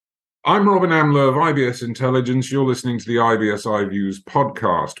I'm Robin Amler of IBS Intelligence. You're listening to the IBS iViews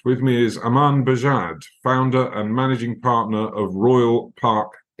podcast. With me is Aman Bajad, founder and managing partner of Royal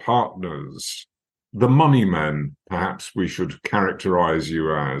Park Partners. The money men, perhaps we should characterize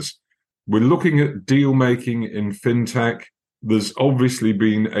you as. We're looking at deal making in FinTech. There's obviously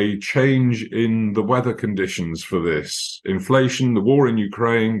been a change in the weather conditions for this. Inflation, the war in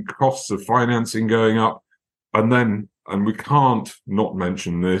Ukraine, costs of financing going up, and we can't not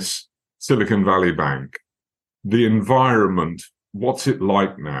mention this, Silicon Valley Bank. The environment, what's it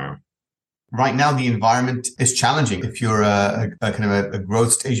like now? Right now, the environment is challenging. If you're a kind of a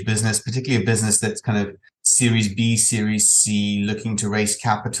growth stage business, particularly a business that's kind of Series B, Series C, looking to raise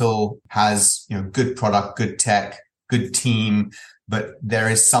capital, has, good product, good tech, good team, but there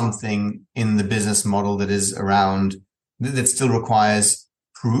is something in the business model that is around that still requires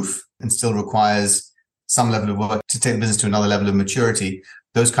proof and still requires some level of work to take the business to another level of maturity.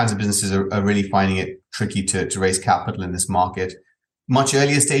 Those kinds of businesses are really finding it tricky to raise capital in this market. Much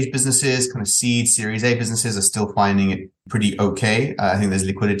earlier stage businesses, kind of seed, Series A businesses are still finding it pretty okay. I think there's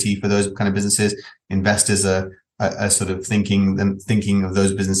liquidity for those kind of businesses. Investors are sort of thinking of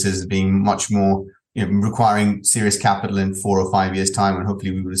those businesses as being much more, requiring serious capital in 4 or 5 years' time. And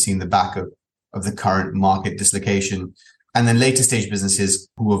hopefully we would have seen the back of the current market dislocation. And then later stage businesses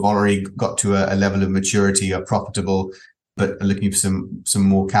who have already got to a level of maturity are profitable, but are looking for some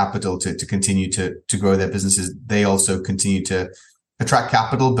more capital to continue to grow their businesses. They also continue to attract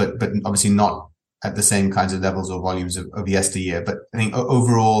capital, but obviously not at the same kinds of levels or volumes of yesteryear. But I think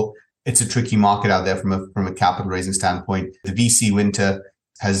overall, it's a tricky market out there from a capital raising standpoint. The VC winter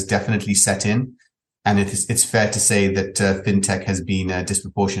has definitely set in, and it's fair to say that FinTech has been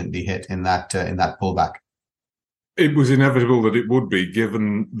disproportionately hit in that pullback. It was inevitable that it would be,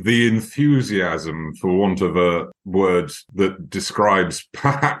 given the enthusiasm, for want of a word that describes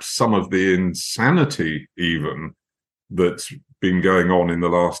perhaps some of the insanity even that's been going on in the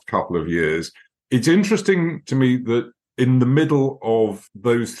last couple of years. It's interesting to me that in the middle of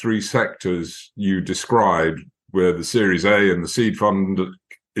those three sectors you described, where the Series A and the seed fund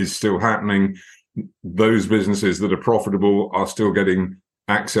is still happening, those businesses that are profitable are still getting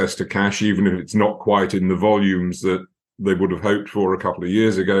access to cash, even if it's not quite in the volumes that they would have hoped for a couple of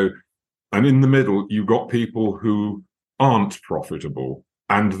years ago. And in the middle, you've got people who aren't profitable,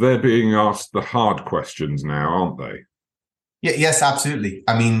 and they're being asked the hard questions now, aren't they? Yeah, yes, absolutely.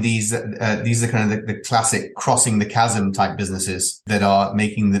 I mean, these are kind of the classic crossing the chasm type businesses that are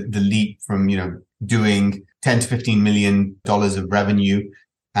making the leap from, doing $10 to $15 million of revenue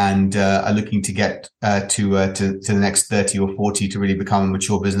and are looking to get to the next 30 or 40 to really become a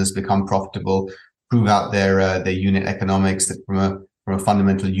mature business, become profitable, prove out their unit economics, that from a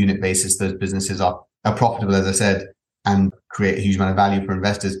fundamental unit basis, those businesses are profitable, as I said, and create a huge amount of value for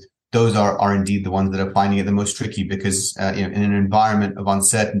investors. Those are indeed the ones that are finding it the most tricky, because in an environment of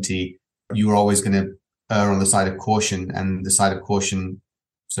uncertainty, you're always going to err on the side of caution, and the side of caution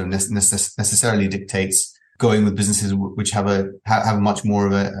sort of necessarily dictates going with businesses which have a much more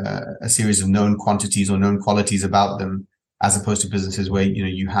of a series of known quantities or known qualities about them, as opposed to businesses where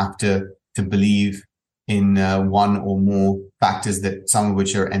you have to believe in one or more factors, that some of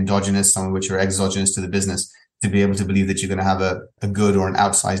which are endogenous, some of which are exogenous to the business, to be able to believe that you're going to have a good or an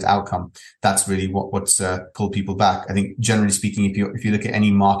outsized outcome. That's really what's pulled people back. I think generally speaking, if you look at any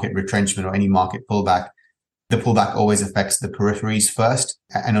market retrenchment or any market pullback, the pullback always affects the peripheries first,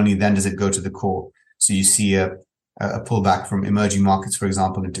 and only then does it go to the core. So you see a pullback from emerging markets, for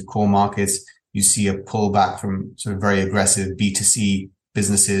example, into core markets. You see a pullback from sort of very aggressive B2C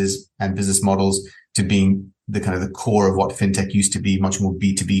businesses and business models to being the kind of the core of what FinTech used to be, much more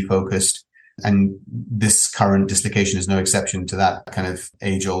B2B focused. And this current dislocation is no exception to that kind of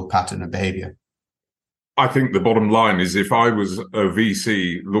age-old pattern of behavior. I think the bottom line is, if I was a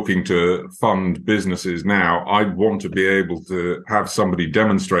VC looking to fund businesses now, I'd want to be able to have somebody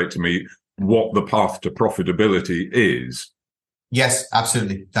demonstrate to me what the path to profitability is. Yes,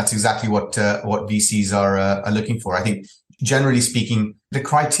 absolutely. That's exactly what VCs are looking for. I think, generally speaking, the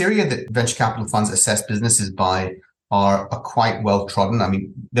criteria that venture capital funds assess businesses by are quite well trodden. I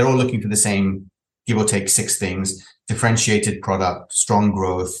mean, they're all looking for the same, give or take 6 things: differentiated product, strong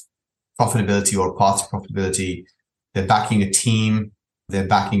growth, profitability or path to profitability. They're backing a team, they're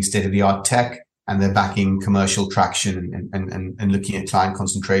backing state-of-the-art tech, and they're backing commercial traction and looking at client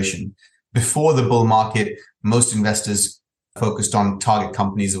concentration. Before the bull market, most investors focused on target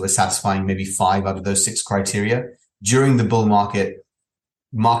companies that were satisfying maybe 5 out of those 6 criteria. During the bull market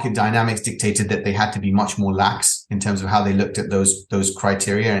dynamics dictated that they had to be much more lax in terms of how they looked at those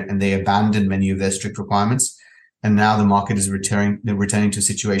criteria, and they abandoned many of their strict requirements. And now the market is returning to a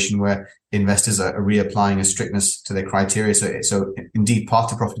situation where investors are reapplying a strictness to their criteria. So indeed, path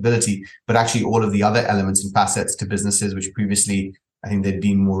to profitability, but actually all of the other elements and facets to businesses, which previously I think they'd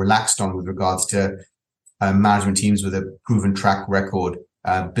been more relaxed on with regards to management teams with a proven track record,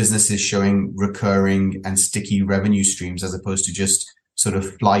 businesses showing recurring and sticky revenue streams as opposed to just sort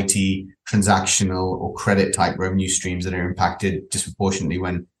of flighty transactional or credit type revenue streams that are impacted disproportionately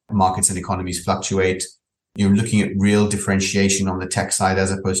when markets and economies fluctuate. You're looking at real differentiation on the tech side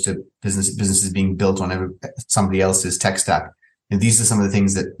as opposed to businesses being built on somebody else's tech stack. And these are some of the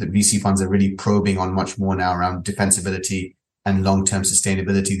things that VC funds are really probing on much more now around defensibility and long-term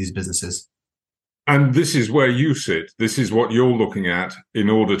sustainability of these businesses. And this is where you sit. This is what you're looking at in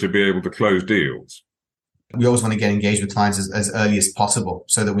order to be able to close deals. We always want to get engaged with clients as early as possible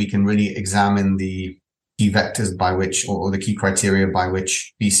so that we can really examine the key vectors by which, or the key criteria by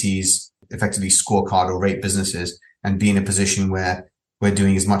which VCs effectively scorecard or rate businesses, and be in a position where we're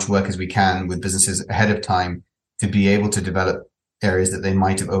doing as much work as we can with businesses ahead of time to be able to develop areas that they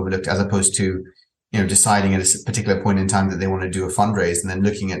might have overlooked, as opposed to, deciding at a particular point in time that they want to do a fundraise and then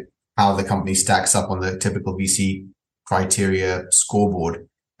looking at how the company stacks up on the typical VC criteria scoreboard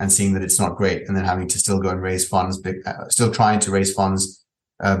and seeing that it's not great, and then having to still go and raise funds, still trying to raise funds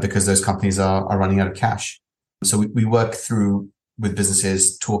because those companies are running out of cash. So we work through with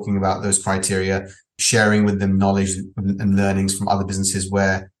businesses, talking about those criteria, sharing with them knowledge and learnings from other businesses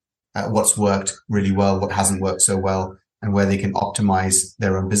where what's worked really well, what hasn't worked so well, and where they can optimize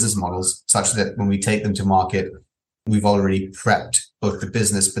their own business models such that when we take them to market, we've already prepped both the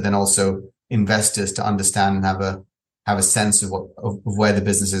business, but then also investors to understand and have a sense of where the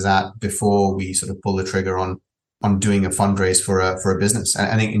business is at before we sort of pull the trigger on doing a fundraise for a business. And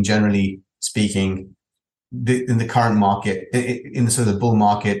I think, in generally speaking, in the current market, in the sort of bull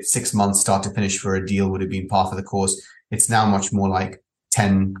market, 6 months start to finish for a deal would have been par for the course. It's now much more like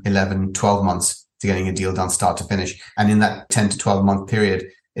 10, 11, 12 months to getting a deal done start to finish. And in that 10 to 12 month period,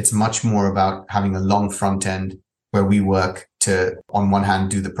 it's much more about having a long front end where we work to, on one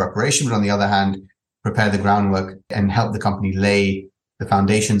hand, do the preparation, but on the other hand, prepare the groundwork and help the company lay the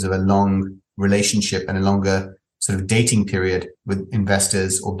foundations of a long relationship and a longer sort of dating period with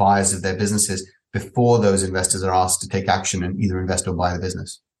investors or buyers of their businesses before those investors are asked to take action and either invest or buy the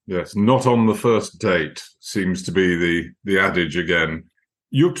business. Yes, not on the first date seems to be the adage again.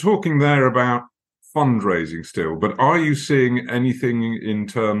 You're talking there about fundraising still, but are you seeing anything in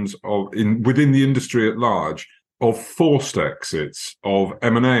terms of within the industry at large of forced exits, of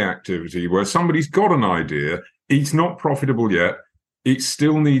M&A activity where somebody's got an idea, it's not profitable yet, it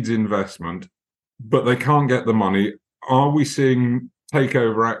still needs investment, but they can't get the money? Are we seeing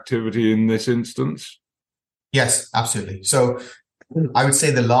takeover activity in this instance? Yes, absolutely. So I would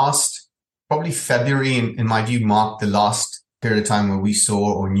say the last, probably February, in my view, marked the last period of time where we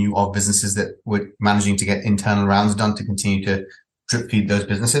saw or knew of businesses that were managing to get internal rounds done to continue to drip feed those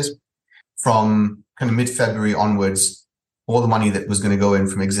businesses. From kind of mid-February onwards, all the money that was going to go in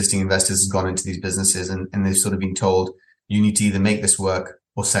from existing investors has gone into these businesses, and they've sort of been told, you need to either make this work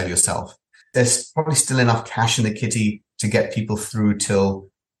or sell yourself. There's probably still enough cash in the kitty to get people through till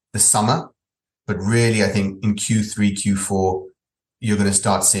the summer. But really, I think in Q3, Q4, you're going to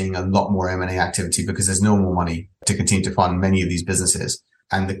start seeing a lot more M&A activity because there's no more money to continue to fund many of these businesses.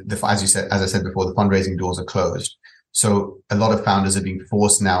 And as I said before, the fundraising doors are closed. So a lot of founders are being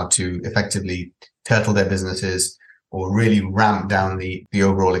forced now to effectively turtle their businesses or really ramp down the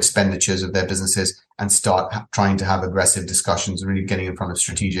overall expenditures of their businesses and start trying to have aggressive discussions, really getting in front of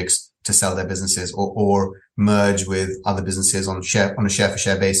strategics to sell their businesses or merge with other businesses on a share for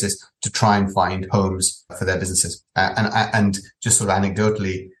share basis to try and find homes for their businesses. And just sort of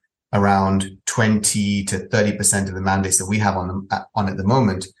anecdotally, around 20 to 30% of the mandates that we have on at the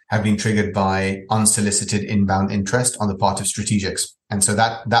moment have been triggered by unsolicited inbound interest on the part of strategics. And so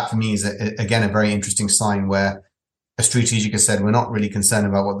that for me is again a very interesting sign where a strategic has said, we're not really concerned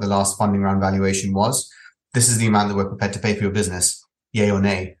about what the last funding round valuation was. This is the amount that we're prepared to pay for your business, yay or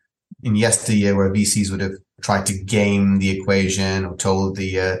nay. In yesteryear, where VCs would have tried to game the equation or told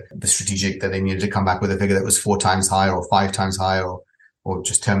the strategic that they needed to come back with a figure that was 4 times higher or 5 times higher or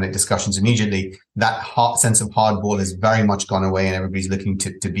just terminate discussions immediately, that sense of hardball has very much gone away, and everybody's looking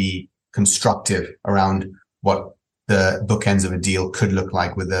to be constructive around what the bookends of a deal could look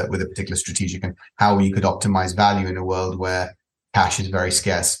like with a particular strategic and how you could optimize value in a world where cash is very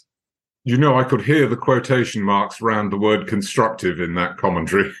scarce. I could hear the quotation marks around the word constructive in that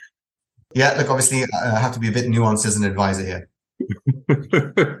commentary. Yeah, look, obviously, I have to be a bit nuanced as an advisor here.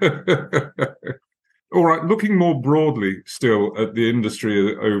 All right, looking more broadly still at the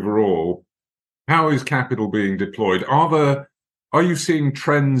industry overall, How is capital being deployed? Are you seeing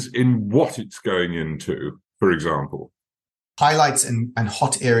trends in what it's going into, for example? Highlights and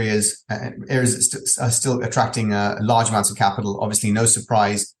hot areas that are still attracting large amounts of capital. Obviously, no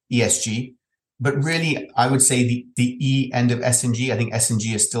surprise, ESG. But really, I would say the E end of S&G, I think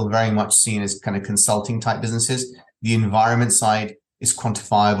S&G is still very much seen as kind of consulting type businesses. The environment side is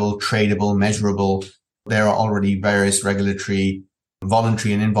quantifiable, tradable, measurable. There are already various regulatory,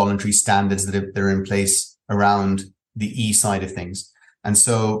 voluntary and involuntary standards that are in place around the E side of things. And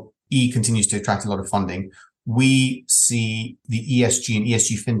so E continues to attract a lot of funding. We see the ESG and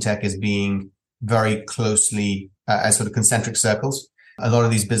ESG FinTech as being very closely as sort of concentric circles. A lot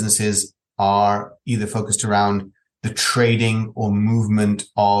of these businesses are either focused around the trading or movement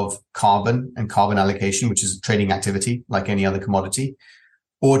of carbon and carbon allocation, which is a trading activity like any other commodity,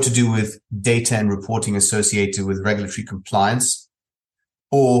 or to do with data and reporting associated with regulatory compliance,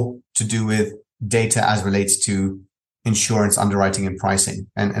 or to do with data as relates to insurance underwriting and pricing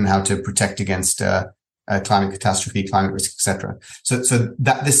and how to protect against climate catastrophe, climate risk, etc. So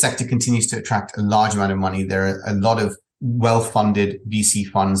that this sector continues to attract a large amount of money. There are a lot of well-funded VC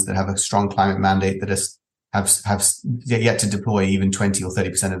funds that have a strong climate mandate that have yet to deploy even 20 or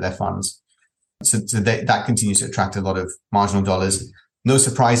 30% of their funds. So that continues to attract a lot of marginal dollars. No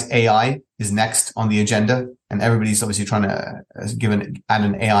surprise, AI is next on the agenda, and everybody's obviously trying to add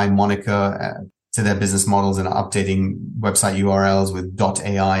an AI moniker to their business models and updating website URLs with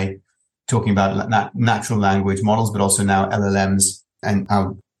 .ai, talking about natural language models, but also now LLMs and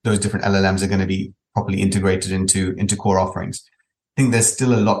how those different LLMs are going to be properly integrated into core offerings. I think there's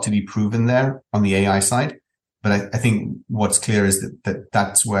still a lot to be proven there on the AI side, but I think what's clear is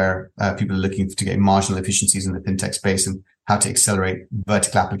that's where people are looking to get marginal efficiencies in the fintech space and how to accelerate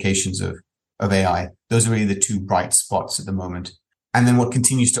vertical applications of AI. Those are really the two bright spots at the moment. And then what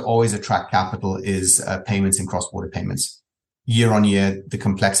continues to always attract capital is payments and cross-border payments. Year on year, the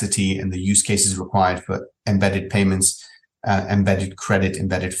complexity and the use cases required for embedded payments, embedded credit,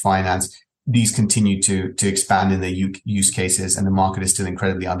 embedded finance, these continue to expand in their use cases, and the market is still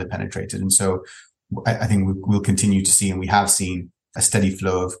incredibly underpenetrated. And so I think we'll continue to see, and we have seen, a steady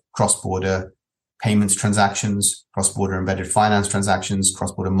flow of cross-border payments transactions, cross-border embedded finance transactions,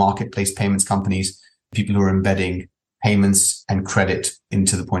 cross-border marketplace payments companies, people who are embedding payments and credit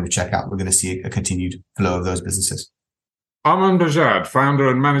into the point of checkout. We're going to see a continued flow of those businesses. Aman Bajad, founder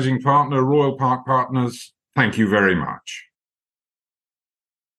and managing partner, Royal Park Partners, thank you very much.